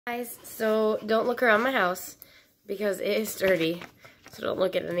Guys, so don't look around my house because it is dirty. So don't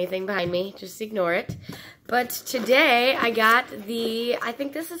look at anything behind me. Just ignore it. But today I got I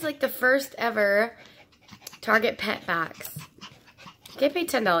think this is like the first ever Target pet box. I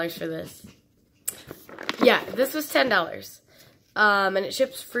paid $10 for this. Yeah, this was $10. And it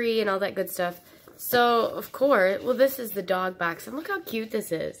ships free and all that good stuff. So, of course, well, this is the dog box. And look how cute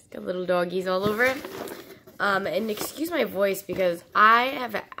this is. Got little doggies all over it. And excuse my voice because I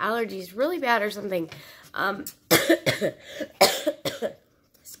have allergies really bad or something.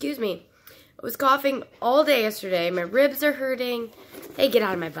 Excuse me. I was coughing all day yesterday. My ribs are hurting. Hey, get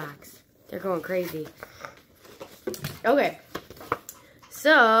out of my box. They're going crazy. Okay.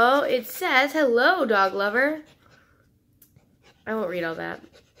 So, it says, hello, dog lover. I won't read all that.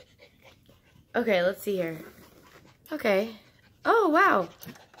 Okay, let's see here. Okay. Oh, wow.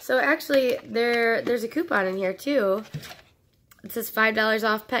 So actually, there's a coupon in here, too. It says $5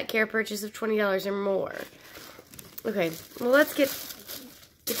 off pet care purchase of $20 or more. Okay, well, let's get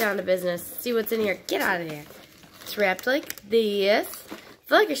down to business. See what's in here. Get out of there. It's wrapped like this. I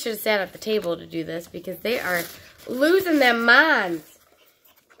feel like I should have sat at the table to do this because they are losing their minds.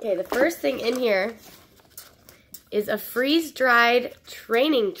 Okay, the first thing in here is a freeze-dried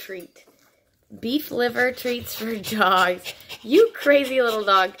training treat. Beef liver treats for dogs. You crazy little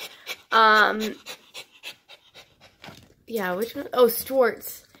dog. Yeah, which one? Oh,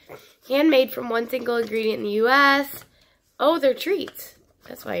 Schwartz. Handmade from one single ingredient in the U.S. Oh, they're treats.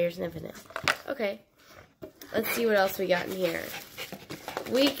 That's why you're sniffing it. Okay. Let's see what else we got in here.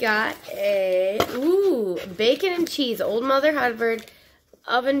 We got bacon and cheese. Old Mother Hubbard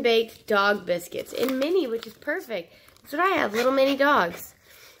oven-baked dog biscuits. In mini, which is perfect. That's what I have, little mini dogs.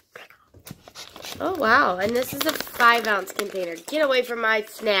 Oh, wow. And this is a 5-ounce container. Get away from my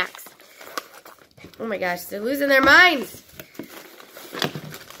snacks. Oh, my gosh. They're losing their minds.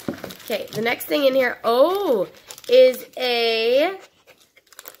 Okay, the next thing in here, is a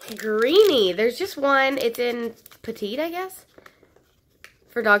greenie. There's just one. It's in petite, I guess,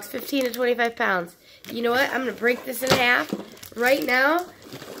 for dogs 15 to 25 pounds. You know what? I'm going to break this in half right now.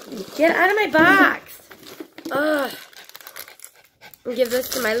 Get out of my box. Ugh. I'll give this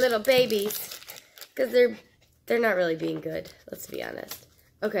to my little babies. Because they're not really being good, let's be honest.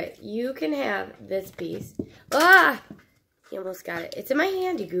 Okay, you can have this piece. Ah! You almost got it. It's in my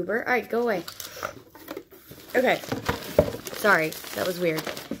hand, you goober. Alright, go away. Okay. Sorry, that was weird.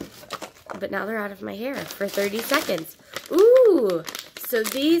 But now they're out of my hair for 30 seconds. Ooh! So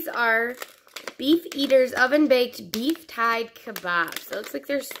these are Beef Eaters oven-baked beef-tied kebabs. So it looks like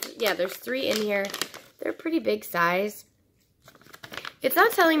there's 3 in here. They're pretty big size. It's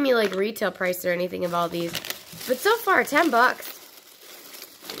not telling me like retail price or anything of all these, but so far, $10.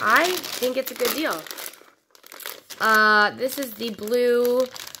 I think it's a good deal. This is the Blue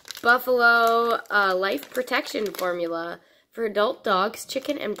Buffalo Life Protection Formula for adult dogs,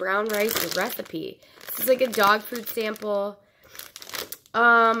 chicken and brown rice recipe. This is like a dog food sample.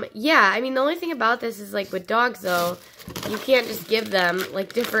 Yeah, I mean, the only thing about this is like with dogs though, you can't just give them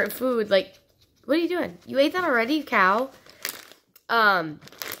like different food. Like, what are you doing? You ate that already, you cow?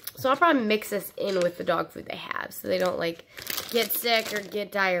 So I'll probably mix this in with the dog food they have so they don't, like, get sick or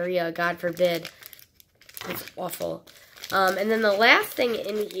get diarrhea, God forbid. It's awful. And then the last thing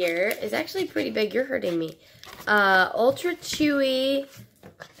in here is actually pretty big. You're hurting me. Ultra chewy,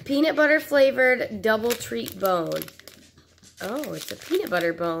 peanut butter flavored double treat bone. Oh, it's a peanut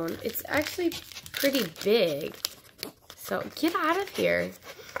butter bone. It's actually pretty big. So get out of here.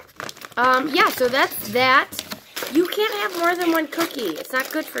 Yeah, so that's that. You can't have more than one cookie. It's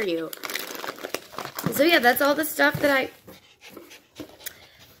not good for you. So yeah, that's all the stuff that I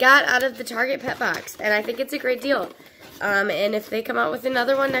got out of the Target pet box. And I think it's a great deal. And if they come out with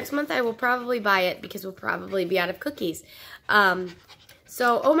another one next month, I will probably buy it because we'll probably be out of cookies.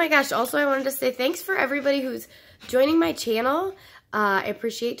 So, oh my gosh, also I wanted to say thanks for everybody who's joining my channel. I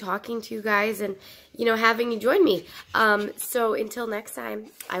appreciate talking to you guys and, you know, having you join me. So until next time,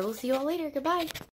 I will see you all later. Goodbye.